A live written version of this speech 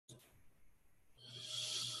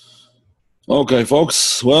Okay,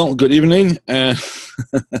 folks. Well, good evening. And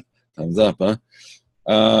thumbs up, huh?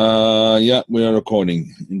 Yeah, we are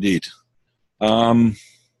recording, indeed.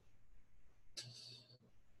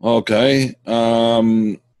 Okay.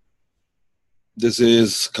 This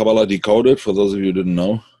is Kabbalah Decoded, for those of you who didn't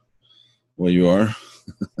know where you are.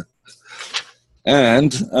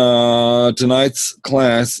 And tonight's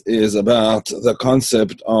class is about the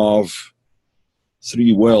concept of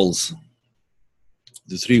three wells.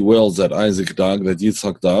 The three wells that Isaac dug, that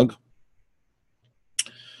Yitzhak dug,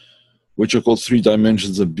 which are called three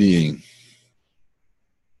dimensions of being.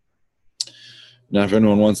 Now, if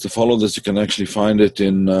anyone wants to follow this, you can actually find it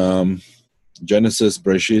in Genesis,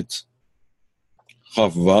 Bereshit,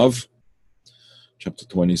 Chav Vav, chapter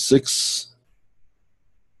 26,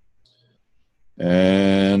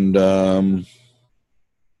 and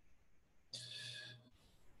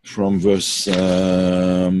from verse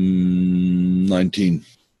 19.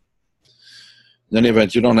 In any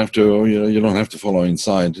event, you don't have to follow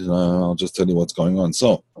inside. I'll just tell you what's going on.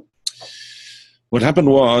 So, what happened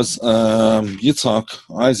was Yitzhak,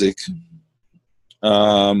 Isaac,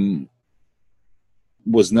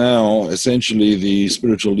 was now essentially the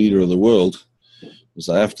spiritual leader of the world. It was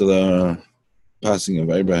after the passing of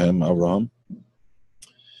Abraham.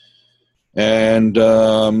 And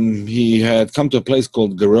he had come to a place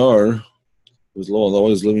called Gerar. He was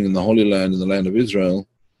always living in the Holy Land, in the land of Israel.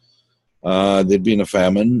 There'd been a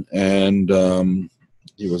famine, and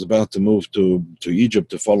he was about to move to Egypt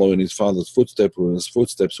to follow in his father's footsteps, who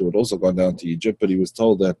had also gone down to Egypt, but he was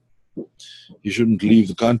told that he shouldn't leave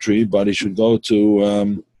the country, but he should go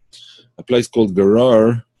to a place called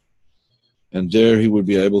Gerar, and there he would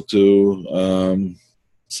be able to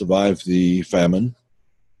survive the famine.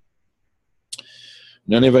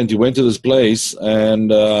 In any event, he went to this place, and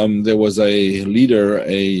there was a leader,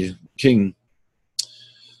 a king,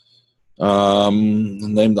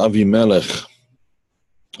 named Avimelech,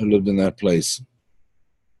 who lived in that place.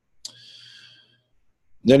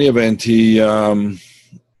 In any event, he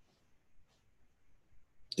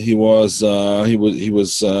was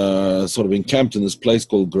sort of encamped in this place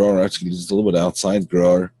called Gerar, actually just a little bit outside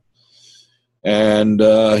Gerar, and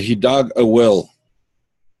he dug a well.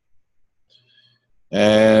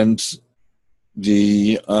 And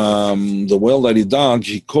the well that he dug,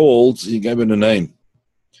 he gave it a name.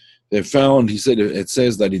 It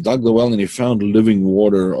says that he dug the well and he found living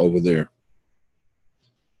water over there.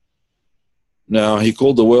 Now, he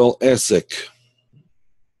called the well Esek.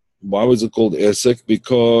 Why was it called Esek?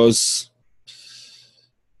 Because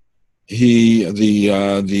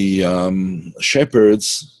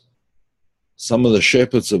some of the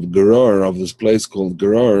shepherds of Gerar, of this place called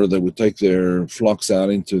Gerar, they would take their flocks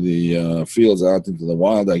out into the fields, out into the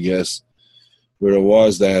wild, I guess, where it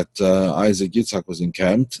was that Isaac Yitzhak was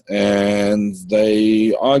encamped, and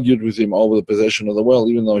they argued with him over the possession of the well.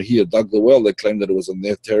 Even though he had dug the well, they claimed that it was on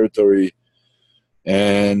their territory,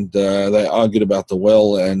 and they argued about the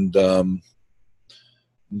well, and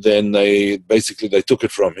then they took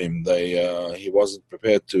it from him. He wasn't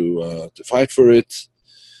prepared to fight for it,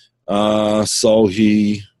 so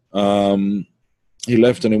he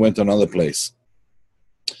left and he went to another place.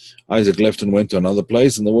 Isaac left and went to another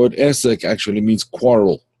place, and the word Esek actually means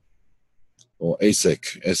quarrel, or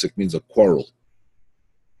Esek. Esek means a quarrel.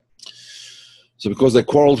 So because they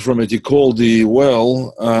quarreled from it, he called the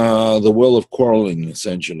well of quarreling,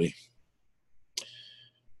 essentially.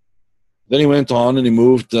 Then he went on and he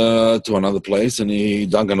moved to another place, and he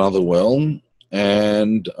dug another well,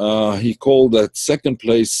 and he called that second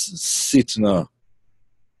place Sitna.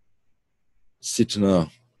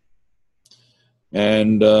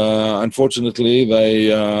 And unfortunately,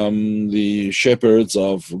 the shepherds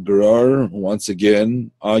of Gerar once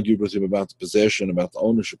again argued with him about the possession, about the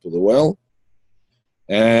ownership of the well,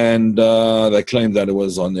 and they claimed that it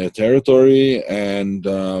was on their territory. And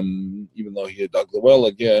even though he had dug the well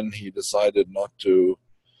again, he decided not to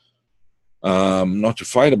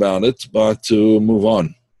fight about it, but to move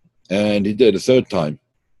on. And he did a third time.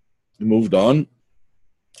 He moved on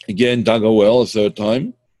again, dug a well a third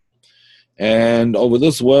time. And over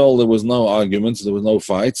this well, there was no arguments, there was no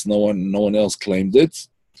fights, no one else claimed it.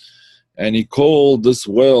 And he called this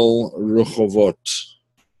well Rechovot.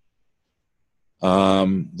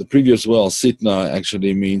 The previous well, Sitna,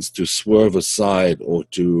 actually means to swerve aside, or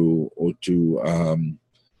to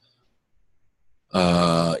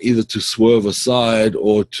either to swerve aside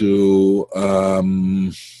or to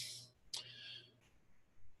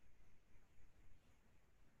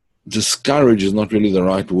discourage is not really the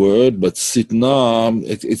right word, but Sitna,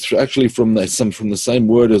 it's actually from the same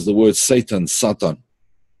word as the word Satan, Satan.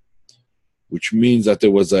 which means that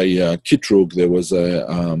there was a kitrug, there was a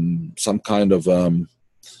some kind of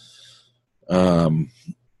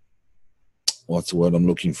what's the word I'm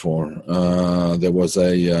looking for? There was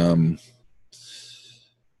a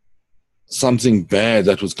something bad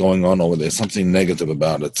that was going on over there, something negative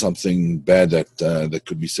about it, something bad that that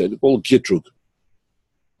could be said. It's called kitrug.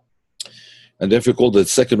 And therefore called the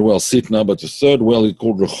second well Sitna, but the third well is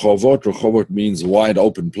called Rechovot. Rechovot means wide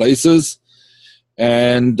open places.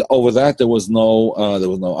 And over that there was no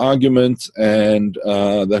argument, and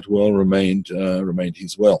that well remained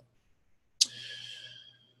his well.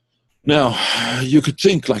 Now, you could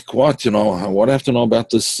think like, what I have to know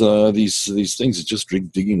about this? These things are just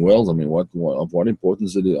digging wells. I mean, of what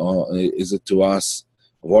importance is it to us?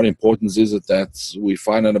 Of what importance is it that we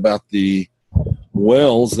find out about the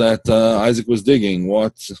wells that Isaac was digging?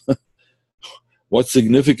 What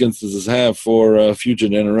significance does this have for future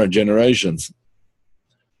generations?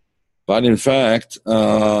 But in fact,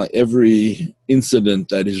 every incident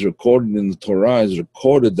that is recorded in the Torah is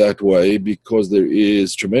recorded that way because there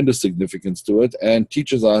is tremendous significance to it, and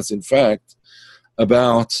teaches us, in fact,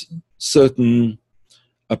 about certain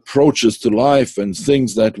approaches to life and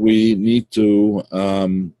things that we need to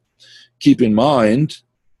keep in mind,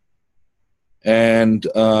 and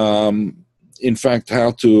in fact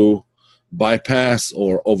how to bypass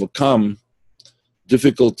or overcome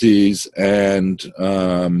difficulties and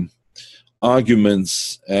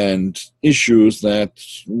arguments and issues that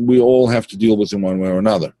we all have to deal with in one way or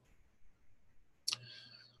another.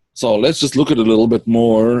 So let's just look at it a little bit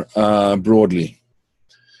more broadly.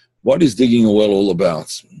 What is digging a well all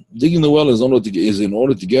about? Digging the well is in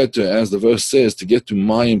order to get to, as the verse says, to get to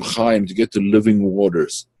Mayim Chaim, to get to living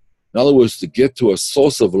waters. In other words, to get to a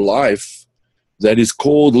source of life that is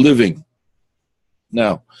called living.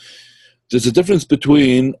 Now, there's a difference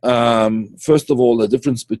between, first of all, the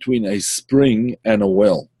difference between a spring and a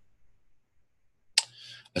well.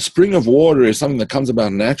 A spring of water is something that comes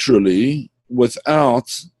about naturally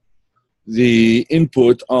without the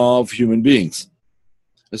input of human beings.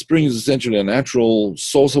 A spring is essentially a natural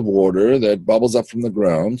source of water that bubbles up from the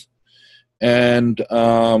ground and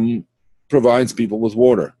provides people with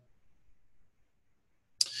water.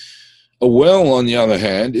 A well, on the other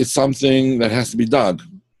hand, is something that has to be dug.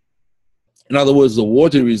 In other words, the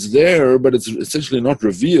water is there, but it's essentially not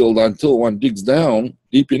revealed until one digs down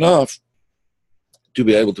deep enough to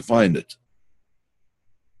be able to find it.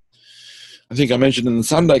 I think I mentioned in the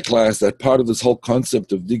Sunday class that part of this whole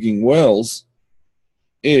concept of digging wells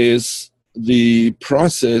is the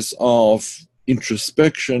process of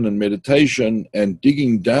introspection and meditation and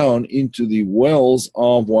digging down into the wells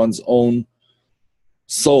of one's own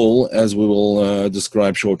soul, as we will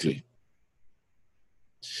describe shortly.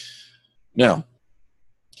 Now,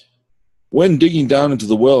 when digging down into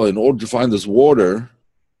the well in order to find this water,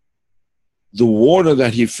 the water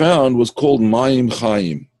that he found was called Mayim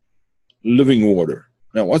Chaim, living water.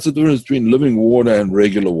 Now, what's the difference between living water and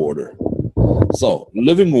regular water? So,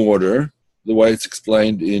 living water, the way it's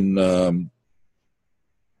explained in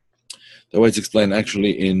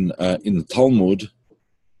actually in the Talmud,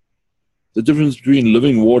 the difference between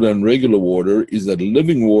living water and regular water is that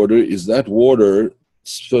living water is that water,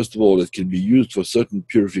 first of all, it can be used for certain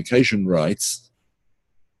purification rites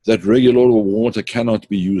that regular water cannot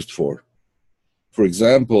be used for. For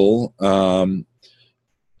example,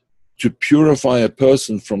 to purify a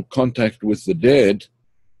person from contact with the dead,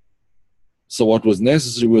 so what was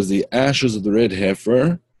necessary was the ashes of the red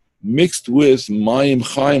heifer mixed with Mayim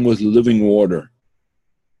Chaim, with living water.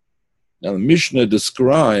 Now the Mishnah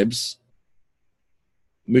describes,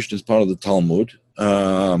 Mishnah is part of the Talmud,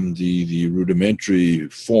 the rudimentary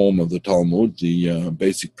form of the Talmud, the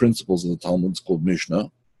basic principles of the Talmud is called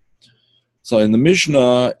Mishnah. So in the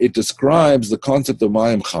Mishnah, it describes the concept of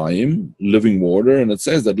Mayim Chaim, living water, and it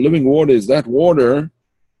says that living water is that water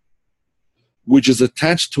which is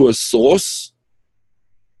attached to a source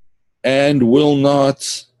and will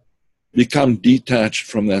not become detached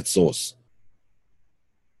from that source.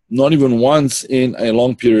 Not even once in a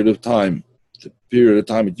long period of time. The period of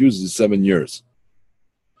time it uses is 7 years.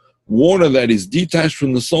 Water that is detached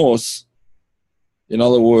from the source, in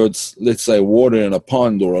other words, let's say water in a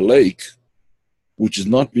pond or a lake, which is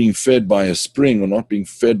not being fed by a spring or not being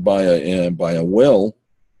fed by a well,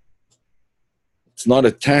 it's not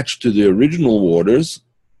attached to the original waters,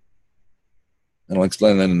 and I'll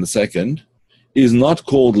explain that in a second, is not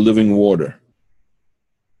called living water.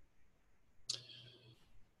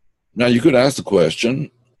 Now you could ask the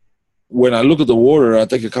question, when I look at the water, I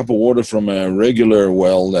take a cup of water from a regular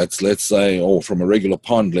well, that's, let's say, or from a regular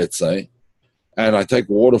pond, let's say, and I take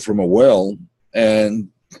water from a well, and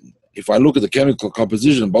if I look at the chemical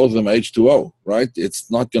composition, both of them are H2O, right? It's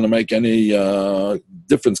not going to make any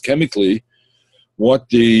difference chemically what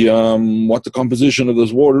the composition of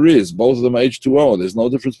this water is. Both of them are H2O. There's no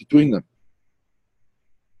difference between them.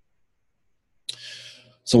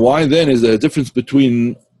 So why then is there a difference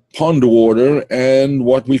between pond water and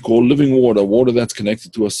what we call living water, water that's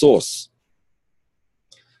connected to a source?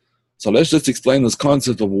 So let's just explain this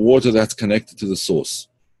concept of water that's connected to the source.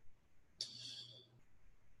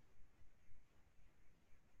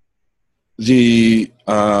 The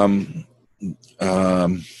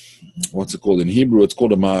what's it called in Hebrew? It's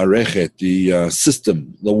called a ma'arechet, the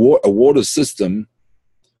system. A water system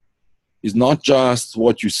is not just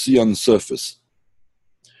what you see on the surface.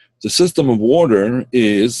 The system of water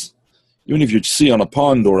is, even if you see on a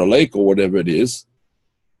pond or a lake or whatever it is,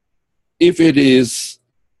 if it is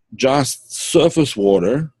just surface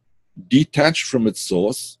water detached from its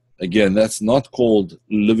source, again, that's not called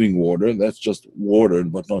living water. That's just water,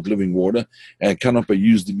 but not living water, and cannot be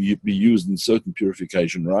used in certain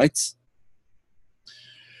purification rites.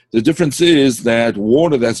 The difference is that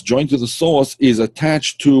water that's joined to the source is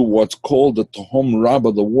attached to what's called the Tahom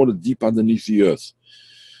Rabbah, the water deep underneath the earth.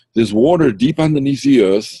 There's water deep underneath the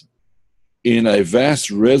earth in a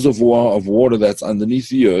vast reservoir of water that's underneath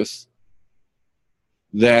the earth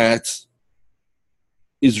that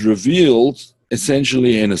is revealed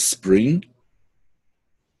essentially in a spring,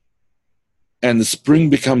 and the spring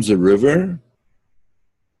becomes a river,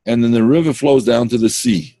 and then the river flows down to the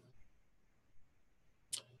sea.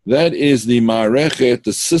 That is the ma'arechet,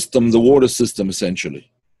 the system, the water system,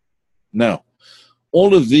 essentially. Now,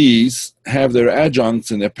 all of these have their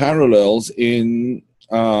adjuncts and their parallels in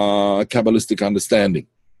Kabbalistic understanding.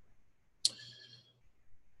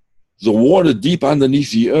 The water deep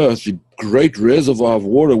underneath the earth, the great reservoir of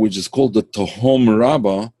water, which is called the Tahom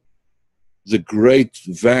Rabbah, the great,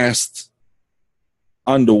 vast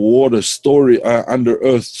underwater under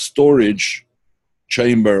earth storage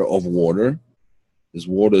chamber of water.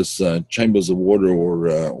 There's chambers of water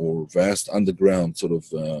or vast underground sort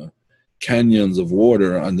of canyons of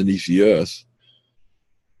water underneath the earth.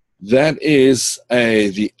 That is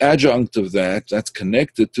the adjunct of that's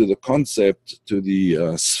connected to the concept, to the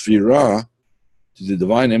sphira, to the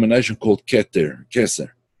divine emanation called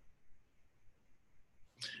Keser.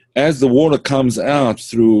 As the water comes out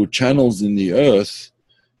through channels in the earth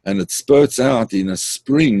and it spurts out in a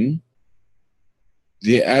spring,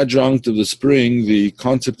 the adjunct of the spring, the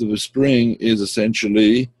concept of the spring is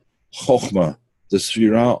essentially Chokhmah, the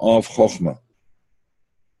sphira of Chokhmah.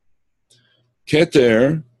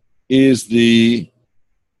 Keter is the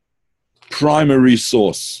primary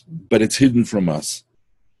source, but it's hidden from us.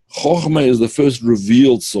 Chokhmah is the first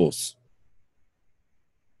revealed source,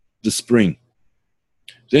 the spring.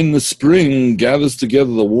 Then the spring gathers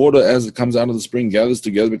together, the water as it comes out of the spring gathers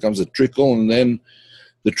together, becomes a trickle, and then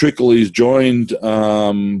the trickle is joined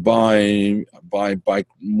by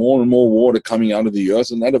more and more water coming out of the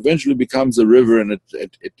earth, and that eventually becomes a river, and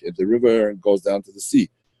the river goes down to the sea.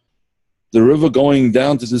 The river going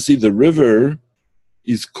down to the sea, the river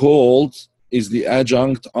is the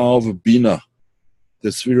adjunct of Bina, the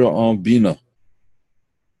sphira of Bina.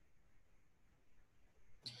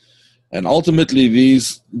 And ultimately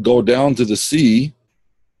these go down to the sea,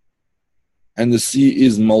 and the sea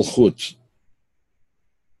is Malchut.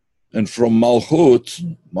 And from Malchus,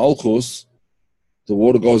 the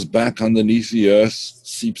water goes back underneath the earth,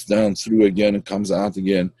 seeps down through again, and comes out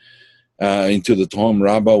again into the Tahom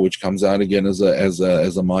Rabbah, which comes out again as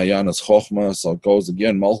a Mayan, as Chokhmah. So it goes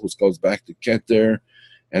again, Malchus goes back to Keter,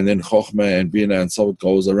 and then Chokhmah and Bina, and so it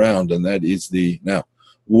goes around. And that is now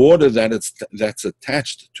water that's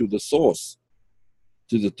attached to the source,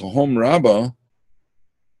 to the Tahom Rabbah,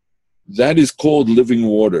 that is called living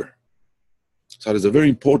water. So it has a very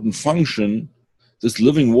important function. This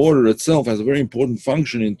living water itself has a very important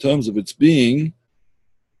function in terms of its being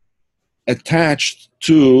attached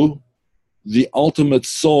to the ultimate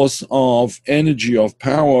source of energy, of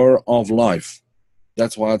power, of life.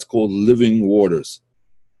 That's why it's called living waters.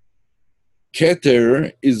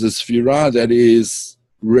 Keter is a sphira that is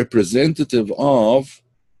representative of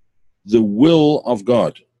the will of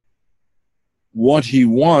God. What He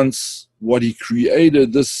wants, what He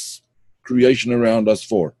created this creation around us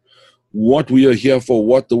for, what we are here for,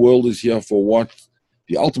 what the world is here for, what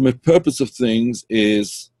the ultimate purpose of things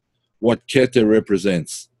is, what Keter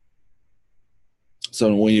represents.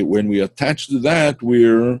 So when we attach to that,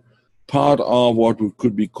 we're part of what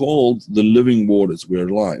could be called the living waters. We're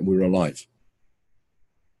alive.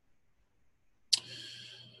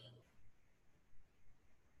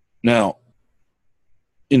 Now,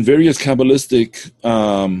 in various Kabbalistic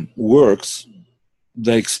works,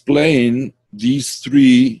 they explain these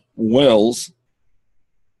three wells,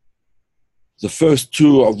 the first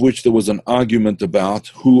two of which there was an argument about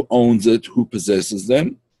who owns it, who possesses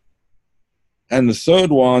them, and the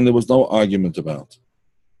third one there was no argument about.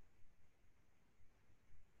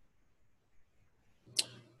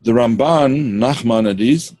 The Ramban,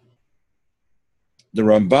 Nachmanides, the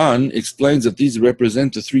Ramban explains that these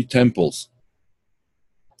represent the three temples.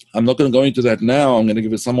 I'm not going to go into that now. I'm going to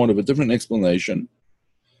give it somewhat of a different explanation.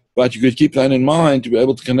 But you could keep that in mind to be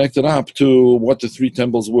able to connect it up to what the three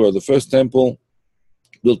temples were. The first temple,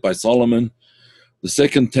 built by Solomon. The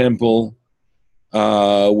second temple,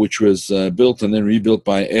 which was built and then rebuilt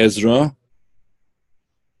by Ezra.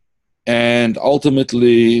 And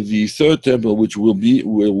ultimately, the third temple, which will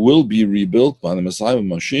be rebuilt by the Messiah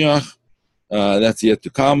Mashiach, that's yet to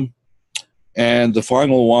come. And the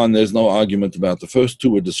final one, there's no argument about. The first two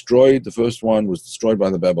were destroyed. The first one was destroyed by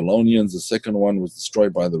the Babylonians. The second one was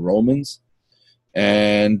destroyed by the Romans.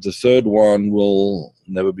 And the third one will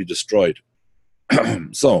never be destroyed.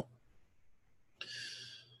 So,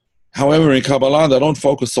 however, in Kabbalah, they don't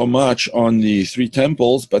focus so much on the three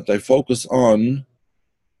temples, but they focus on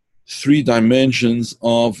three dimensions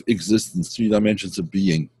of existence, three dimensions of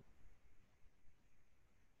being.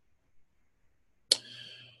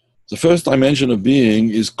 The first dimension of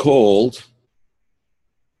being is called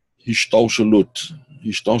Hishtalshalut.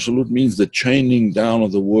 Hishtalshalut means the chaining down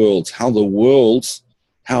of the worlds,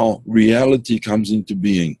 how reality comes into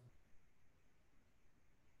being.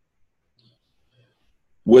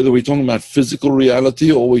 Whether we're talking about physical reality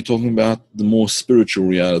or we're talking about the more spiritual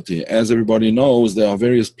reality. As everybody knows, there are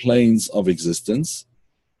various planes of existence.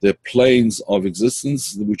 There are planes of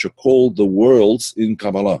existence which are called the worlds in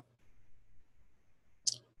Kabbalah.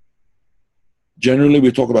 Generally,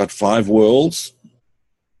 we talk about 5 worlds,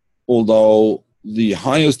 although the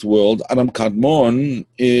highest world, Adam Kadmon,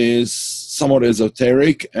 is somewhat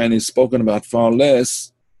esoteric and is spoken about far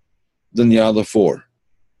less than the other 4.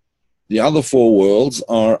 The other 4 worlds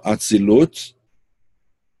are Atzilut,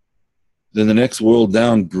 then the next world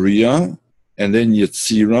down, Bria, and then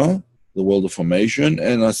Yetzira, the world of formation,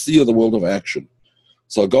 and Asiya, the world of action.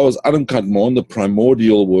 So it goes Adam Kadmon, the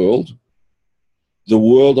primordial world, the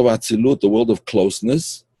world of Atzilut, the world of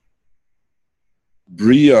closeness,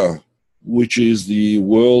 Bria, which is the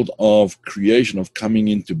world of creation, of coming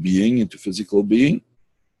into being, into physical being,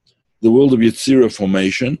 the world of Yetzirah,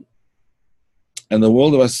 formation, and the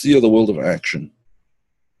world of Asiya, the world of action.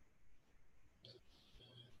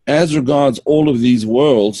 As regards all of these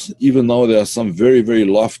worlds, even though there are some very, very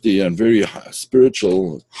lofty and very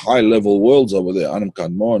spiritual, high-level worlds over there, Adam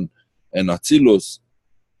Kadmon and Atzilus,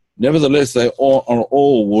 nevertheless, they are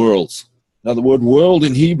all worlds. Now, the word world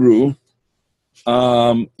in Hebrew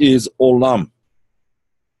is olam.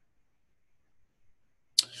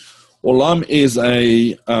 Olam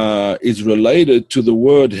is related to the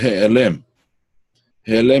word he'elem.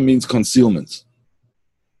 He'elem means concealment.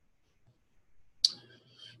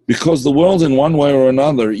 Because the world, in one way or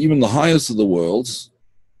another, even the highest of the worlds,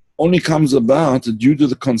 only comes about due to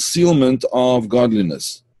the concealment of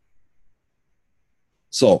godliness.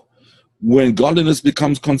 So, when godliness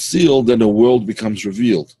becomes concealed, then the world becomes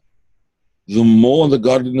revealed. The more the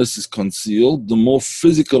godliness is concealed, the more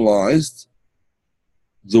physicalized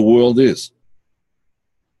the world is.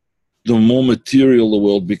 The more material the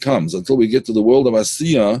world becomes, until we get to the world of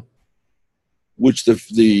Asiya, which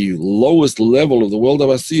the lowest level of the world of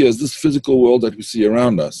Asiya is this physical world that we see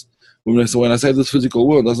around us. When I say this physical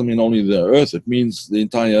world, it doesn't mean only the earth, it means the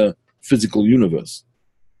entire physical universe.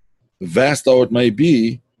 Vast though it may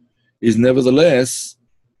be, is nevertheless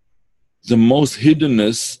the most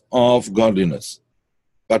hiddenness of godliness.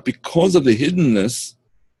 But because of the hiddenness,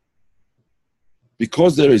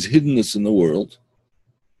 because there is hiddenness in the world,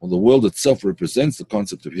 or the world itself represents the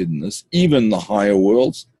concept of hiddenness, even the higher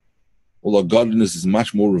worlds, although godliness is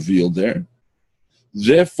much more revealed there,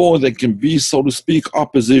 therefore there can be, so to speak,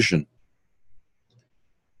 opposition.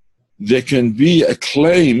 There can be a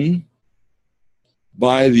claim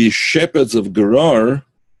by the shepherds of Gerar.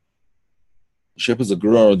 Shepherds of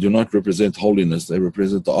Gerar do not represent holiness, they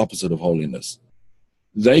represent the opposite of holiness.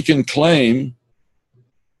 They can claim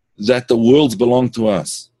that the worlds belong to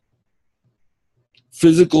us.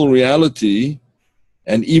 Physical reality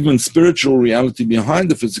and even spiritual reality behind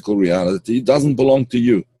the physical reality doesn't belong to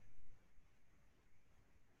you.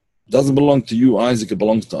 It doesn't belong to you, Isaac, it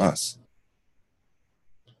belongs to us.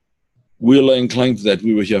 We're laying claim to that,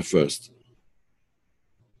 we were here first.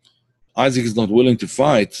 Isaac is not willing to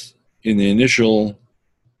fight in the initial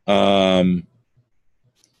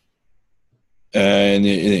And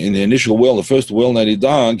in the initial well, the first well that he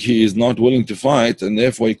dug, he is not willing to fight, and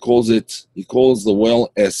therefore he calls the well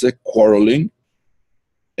esek, quarreling,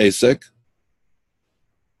 esek.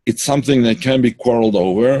 It's something that can be quarreled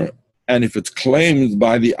over, and if it's claimed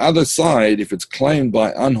by the other side, if it's claimed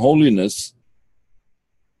by unholiness,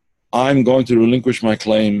 I'm going to relinquish my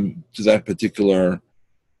claim to that particular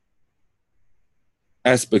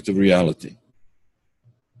aspect of reality.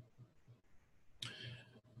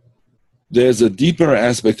 There's a deeper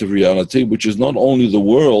aspect of reality, which is not only the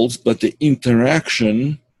worlds, but the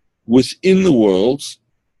interaction within the worlds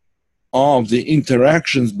of the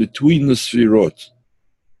interactions between the Sfirot.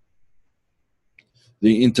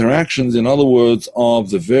 The interactions, in other words,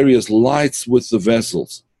 of the various lights with the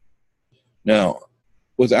vessels. Now,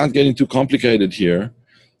 without getting too complicated here,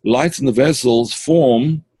 lights in the vessels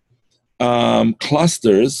form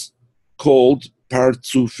clusters called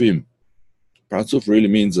partsufim. Partsuf really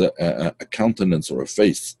means a countenance or a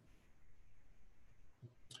face.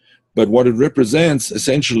 But what it represents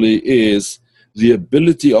essentially is the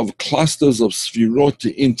ability of clusters of sfirot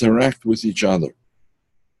to interact with each other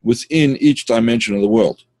within each dimension of the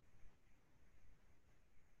world.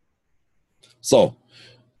 So,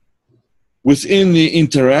 within the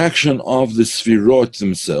interaction of the sfirot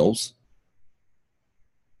themselves,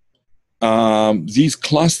 these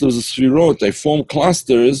clusters of sfirot, they form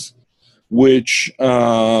clusters which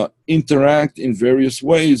interact in various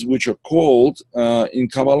ways, which are called in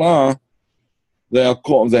Kabbalah. They are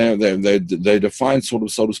called. They defined, sort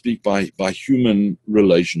of, so to speak, by human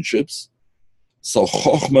relationships. So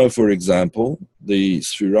Chochmah, for example, the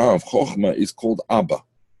Sfirah of Chochmah is called Abba.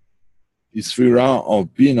 The Sfirah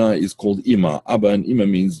of Bina is called Ima. Abba and Ima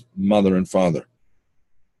means mother and father,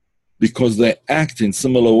 because they act in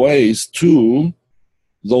similar ways to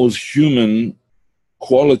those human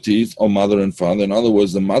qualities of mother and father. In other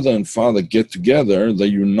words, the mother and father get together, they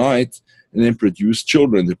unite, and then produce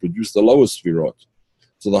children. They produce the lowest Sfirot.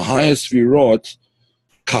 So the highest Sfirot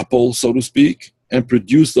couple, so to speak, and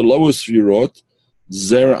produce the lowest Sfirot,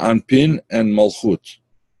 Zer Anpin and Malchut.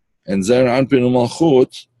 And Zer Anpin and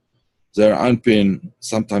Malchut, Zer Anpin,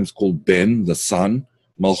 sometimes called Ben, the son,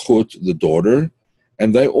 Malchut, the daughter,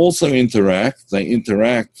 and they also interact. They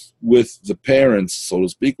interact with the parents, so to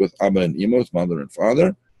speak, with Abba and Ima, with mother and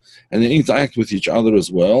father, and they interact with each other as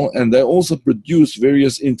well, and they also produce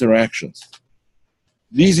various interactions.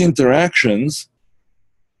 These interactions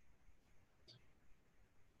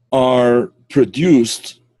are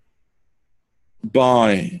produced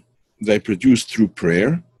through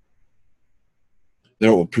prayer,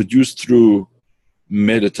 they're produced through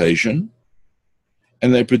meditation,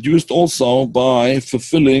 and they're produced also by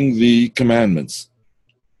fulfilling the commandments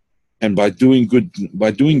and by doing good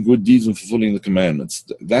deeds and fulfilling the commandments.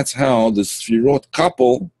 That's how the Sfirot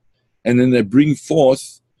couple, and then they bring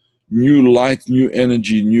forth new light, new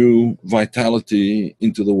energy, new vitality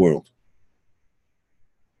into the world.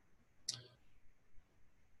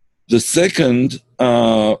 The second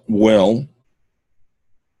well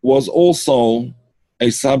was also a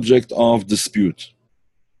subject of dispute.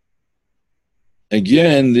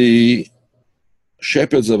 Again, the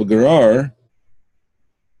shepherds of Gerar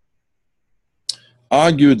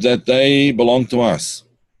argued that they belong to us.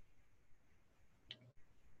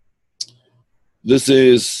 This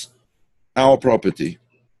is our property.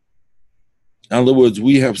 In other words,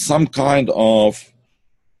 we have some kind of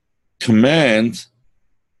command.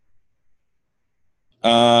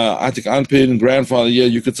 I think Anpin, grandfather, yeah,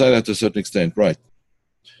 you could say that to a certain extent, right?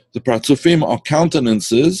 The Partsufim are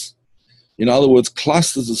countenances, in other words,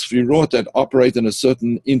 clusters of Sfirot that operate in a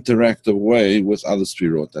certain interactive way with other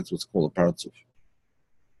Sfirot. That's what's called a Partsuf.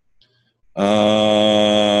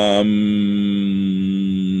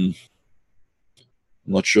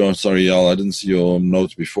 Not sure, sorry, Yal, I didn't see your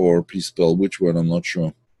notes before. Please spell which word, I'm not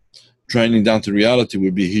sure. Training down to reality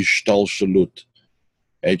would be Hishtal Shalut.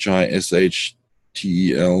 H-I-S-H-T-E-L,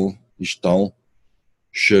 Hishtal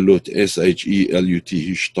Shalut,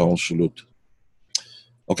 S-H-E-L-U-T, Hishtal Shalut.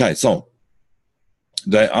 Okay, so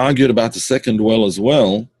they argued about the second well as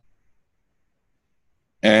well,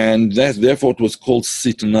 and that therefore it was called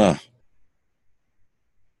Sitna.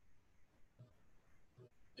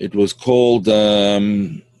 It was called,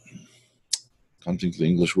 can't think of the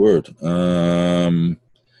English word. It's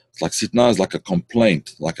like Sitna is like a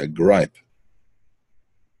complaint, like a gripe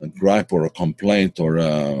or a complaint or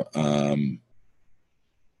a,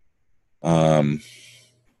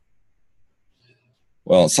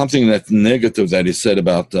 well, something that's negative that is said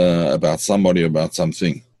about somebody, about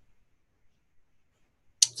something.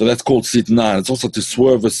 So that's called sitna. It's also to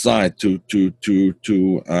swerve aside, to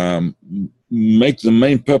make the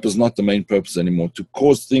main purpose not the main purpose anymore, to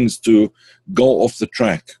cause things to go off the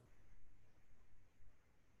track.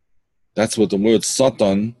 That's what the word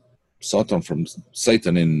Satan from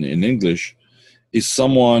Satan in English, is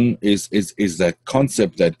that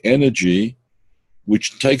concept, that energy,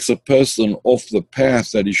 which takes a person off the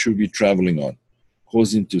path that he should be traveling on,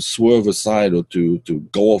 cause him to swerve aside or to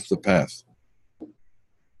go off the path.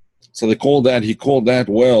 So he called that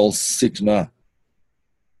well Sitna,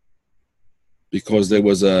 because there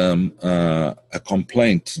was a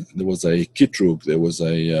complaint, there was a kitrug, there was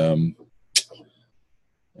a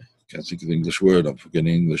can't think of the English word, I'm forgetting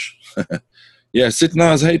English. Yeah,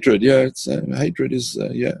 Sitna is hatred. Yeah, it's hatred is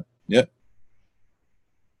yeah.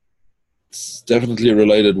 It's definitely a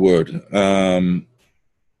related word.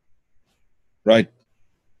 Right.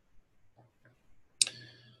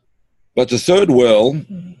 But the third well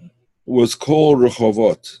was called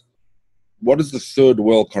Rehovot. What does the third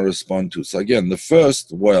well correspond to? So again, the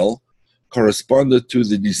first well corresponded to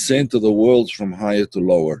the descent of the worlds from higher to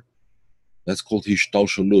lower. That's called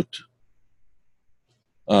Hishtalshalut.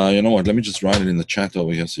 You know what? Let me just write it in the chat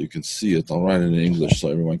over here so you can see it. I'll write it in English so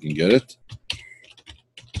everyone can get it.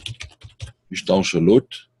 Hishtalshalut.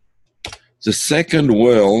 The second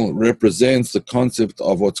well represents the concept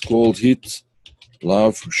of what's called Hit,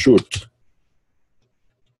 Love, Shut.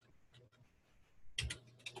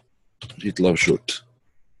 Hit, Love, Shut.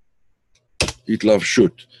 Hit, Love,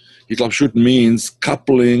 Shut. Hit, Love, Shut means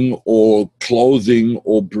coupling or clothing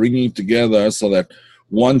or bringing together so that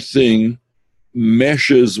one thing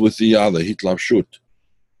meshes with the other. Hit, Love, Shut.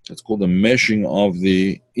 That's called the meshing of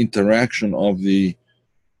the interaction of the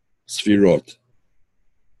Sfirot.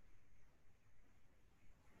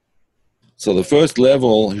 So the first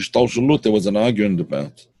level, Hishtalshalut, there was an argument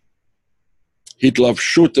about. Hit, Love,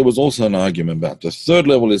 Shut, there was also an argument about. The third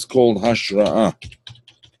level is called Hashra'ah.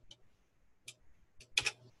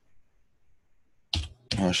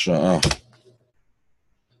 Hashra'ah.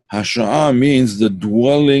 Hashra'ah means the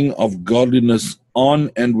dwelling of godliness on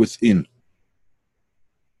and within.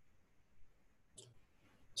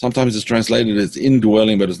 Sometimes it's translated as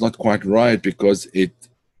indwelling, but it's not quite right, because it,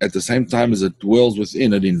 at the same time as it dwells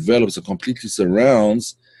within, it envelops, it completely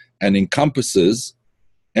surrounds and encompasses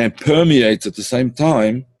and permeates at the same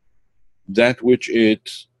time that which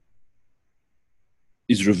it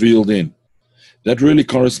is revealed in. That really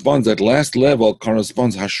corresponds, that last level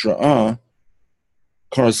corresponds, Hashra'ah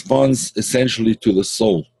corresponds essentially to the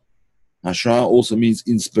soul. Hashra'ah also means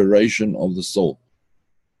inspiration of the soul.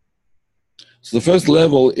 So the first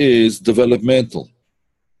level is developmental.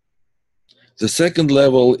 The second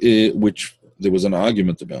level, which there was an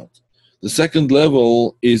argument about, the second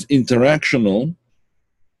level is interactional,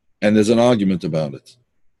 and there's an argument about it.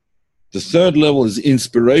 The third level is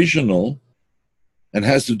inspirational and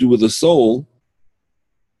has to do with the soul,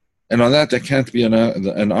 and on that there can't be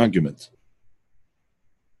an argument.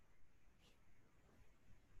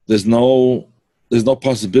 There's no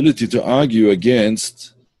possibility to argue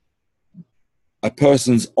against a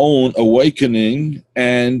person's own awakening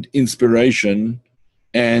and inspiration,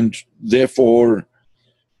 and therefore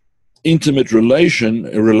intimate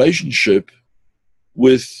relationship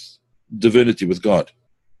with divinity, with God.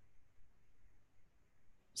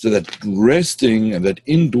 So that resting and that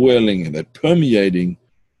indwelling and that permeating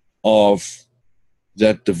of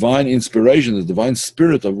that divine inspiration, the divine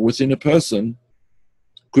spirit of within a person,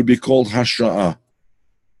 could be called Hashra'ah.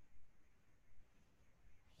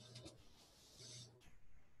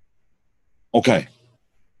 Okay.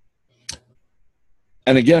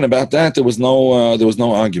 And again, about that, there was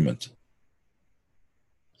no argument.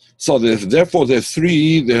 So therefore, there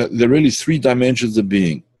are really three dimensions of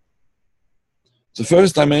being. The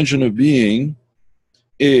first dimension of being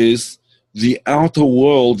is the outer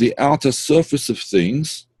world, the outer surface of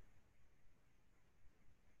things,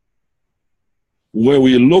 where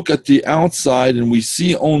we look at the outside and we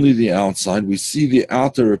see only the outside, we see the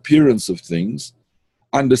outer appearance of things,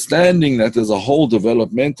 understanding that there's a whole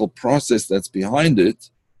developmental process that's behind it,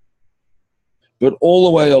 but all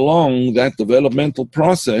the way along that developmental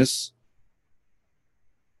process,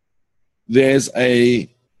 there's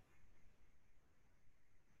a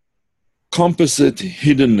composite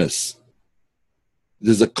hiddenness.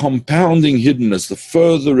 There's a compounding hiddenness. The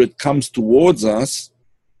further it comes towards us,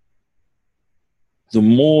 the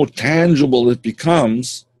more tangible it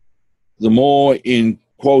becomes, the more, in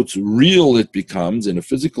quotes, real it becomes in a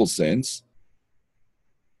physical sense,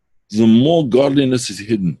 the more godliness is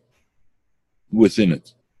hidden within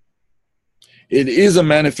it. It is a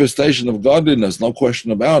manifestation of godliness, no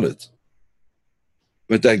question about it.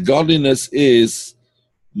 But that godliness is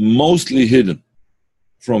mostly hidden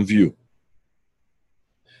from view.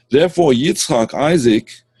 Therefore, Yitzchak,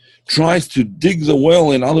 Isaac, tries to dig the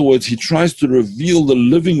well. In other words, he tries to reveal the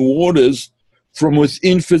living waters from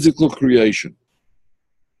within physical creation.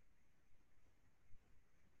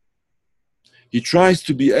 He tries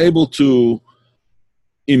to be able to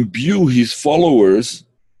imbue his followers,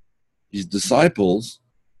 his disciples,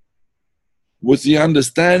 with the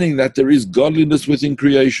understanding that there is godliness within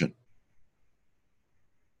creation.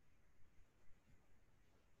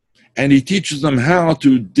 And he teaches them how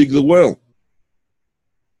to dig the well.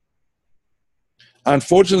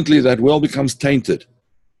 Unfortunately, that well becomes tainted.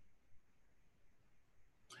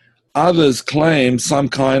 Others claim some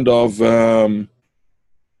kind of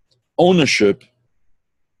ownership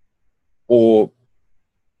or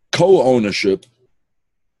co-ownership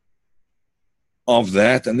of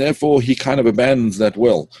that, and therefore he kind of abandons that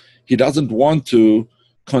well. He doesn't want to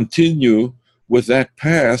continue with that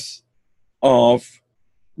path of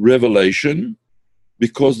revelation,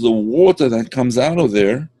 because the water that comes out of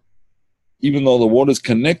there, even though the water is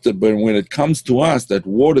connected, but when it comes to us, that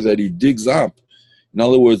water that he digs up, in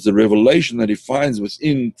other words, the revelation that he finds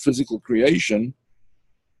within physical creation,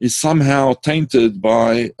 is somehow tainted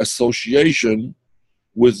by association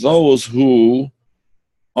with those who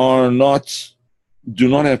do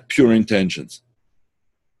not have pure intentions.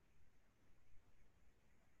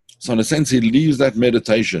 So in a sense, he leaves that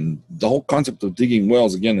meditation. The whole concept of digging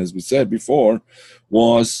wells, again, as we said before,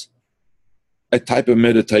 was a type of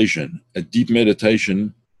meditation, a deep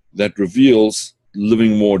meditation that reveals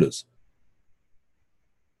living waters.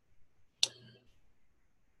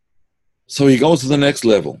 So he goes to the next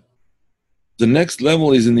level. The next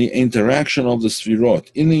level is in the interaction of the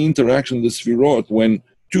Sfirot. In the interaction of the Sfirot, when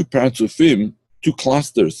two parts of him, two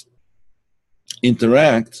clusters,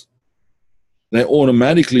 interact, they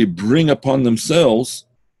automatically bring upon themselves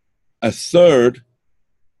a third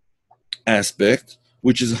aspect,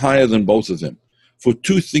 which is higher than both of them. For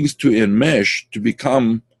two things to enmesh, to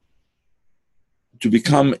become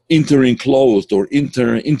interenclosed or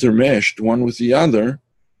intermeshed one with the other,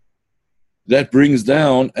 that brings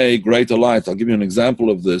down a greater light. I'll give you an example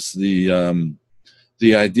of this. The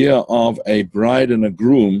idea of a bride and a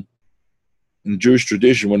groom in Jewish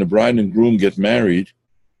tradition, when a bride and groom get married,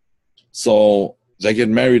 so they get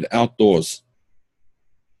married outdoors.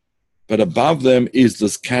 But above them is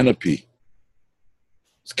this canopy.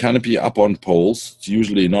 It's canopy up on poles. It's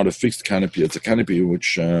usually not a fixed canopy. It's a canopy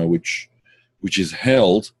which is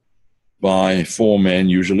held by four men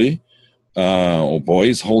usually, or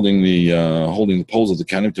boys holding the poles of the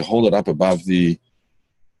canopy to hold it up above the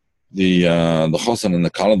chosan and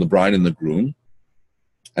the kala, the bride and the groom,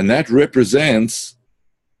 and that represents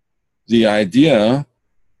the idea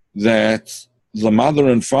that the mother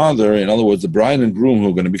and father, in other words, the bride and groom who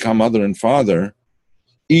are going to become mother and father,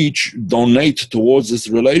 each donate towards this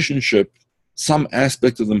relationship some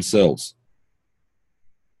aspect of themselves.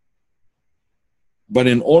 But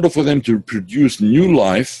in order for them to produce new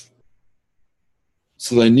life,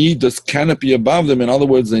 so they need this canopy above them. In other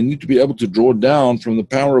words, they need to be able to draw down from the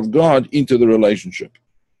power of God into the relationship.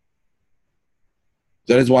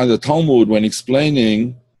 That is why the Talmud, when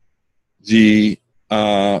explaining the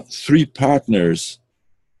three partners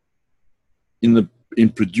in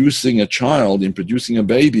producing a child, in producing a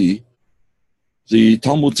baby, the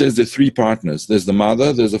Talmud says there are three partners. There's the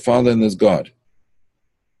mother, there's the father, and there's God.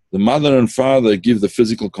 The mother and father give the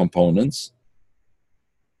physical components.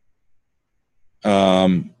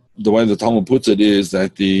 The way the Talmud puts it is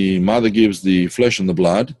that the mother gives the flesh and the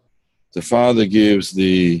blood, the father gives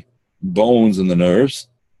the bones and the nerves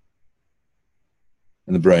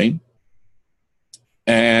and the brain,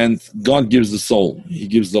 and God gives the soul. He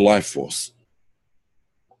gives the life force.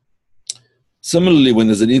 Similarly, when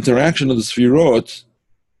there's an interaction of the Sfirot,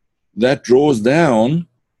 that draws down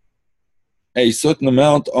a certain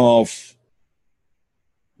amount of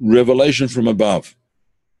revelation from above.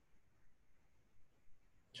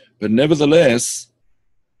 But nevertheless,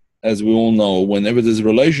 as we all know, whenever there's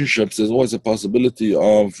relationships, there's always a possibility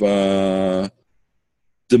of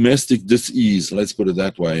domestic dis-ease, let's put it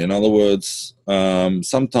that way. In other words,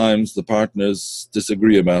 sometimes the partners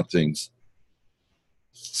disagree about things.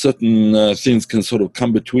 Certain things can sort of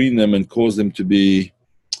come between them and cause them to be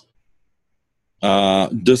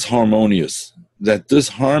disharmonious. That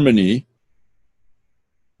disharmony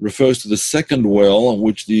refers to the second well,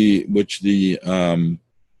 which the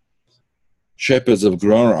shepherds of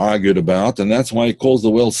Gerar argued about, and that's why he calls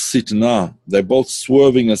the well Sitna. They're both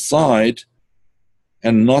swerving aside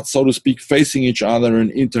and not, so to speak, facing each other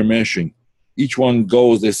and intermeshing. Each one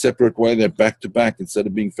goes their separate way, they're back to back instead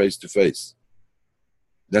of being face to face.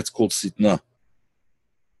 That's called Sitna.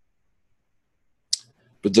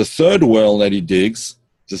 But the third well that he digs,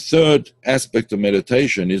 the third aspect of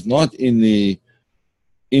meditation, is not in the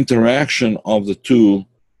interaction of the two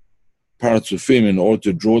paratzufim in order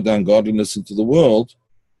to draw down godliness into the world,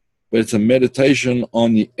 but it's a meditation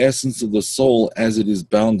on the essence of the soul as it is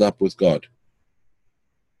bound up with God.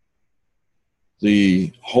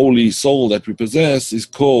 The holy soul that we possess is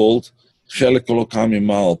called Chelek Elokam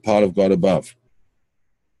Imal, part of God above.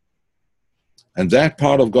 And that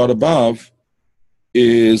part of God above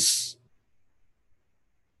is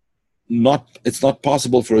not, it's not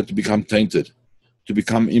possible for it to become tainted, to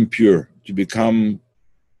become impure, to become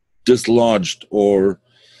dislodged or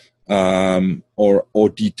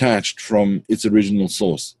detached from its original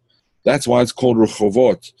source. That's why it's called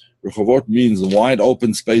Rechovot. Rechovot means wide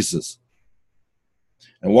open spaces.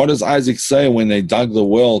 And what does Isaac say when they dug the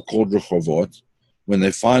well called Rechovot? When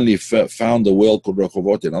they finally found the well called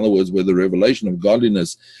Rechovot, in other words, where the revelation of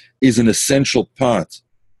godliness is an essential part,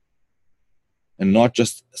 and not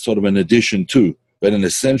just sort of an addition to, but an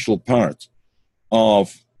essential part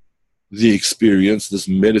of the experience, this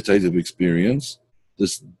meditative experience,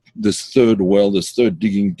 this third well, this third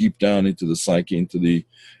digging deep down into the psyche, into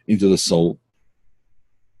the soul.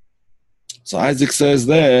 So Isaac says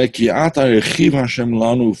there, Ki ata rechiv Hashem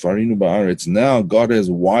lanu farinu ba'aretz. Now God has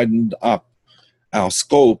widened up our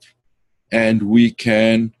scope, and we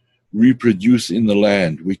can reproduce in the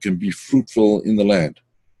land. We can be fruitful in the land.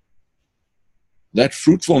 That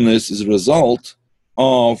fruitfulness is a result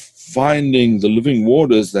of finding the living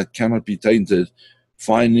waters that cannot be tainted,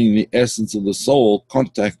 finding the essence of the soul,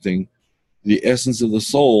 contacting the essence of the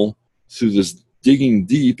soul through this digging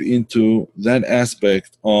deep into that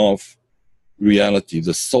aspect of reality,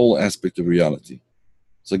 the soul aspect of reality.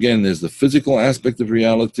 So again, there's the physical aspect of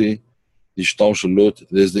reality, the shtalshalut.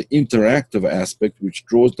 There's the interactive aspect, which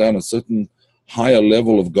draws down a certain higher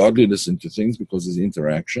level of godliness into things because there's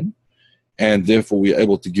interaction, and therefore we're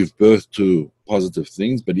able to give birth to positive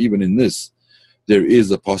things. But even in this, there is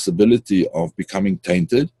a possibility of becoming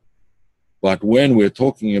tainted. But when we're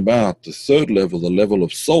talking about the third level, the level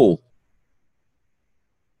of soul,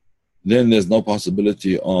 then there's no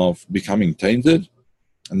possibility of becoming tainted,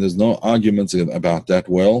 and there's no arguments about that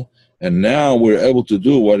well. And now we're able to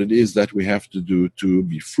do what it is that we have to do to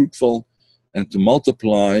be fruitful and to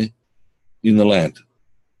multiply in the land.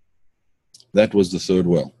 That was the third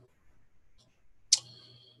well.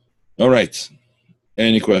 All right.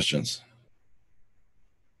 Any questions?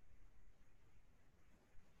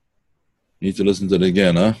 Need to listen to it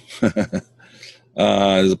again, huh?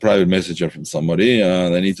 There's a private message here from somebody.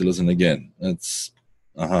 They need to listen again. It's,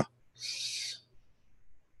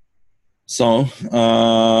 So,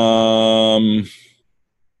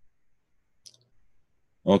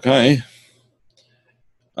 okay.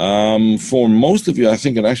 For most of you, I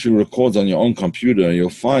think it actually records on your own computer. You'll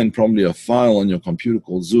find probably a file on your computer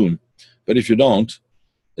called Zoom. But if you don't,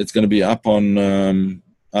 it's going to be up on,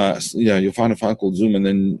 you'll find a file called Zoom, and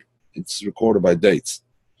then it's recorded by dates.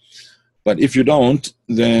 But if you don't,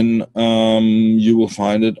 then you will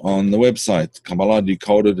find it on the website,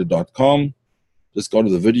 KabbalahDecoded.com. Just go to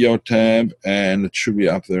the video tab, and it should be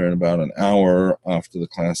up there in about an hour after the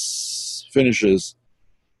class finishes.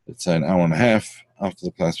 It's an hour and a half after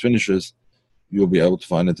the class finishes. You'll be able to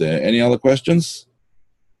find it there. Any other questions?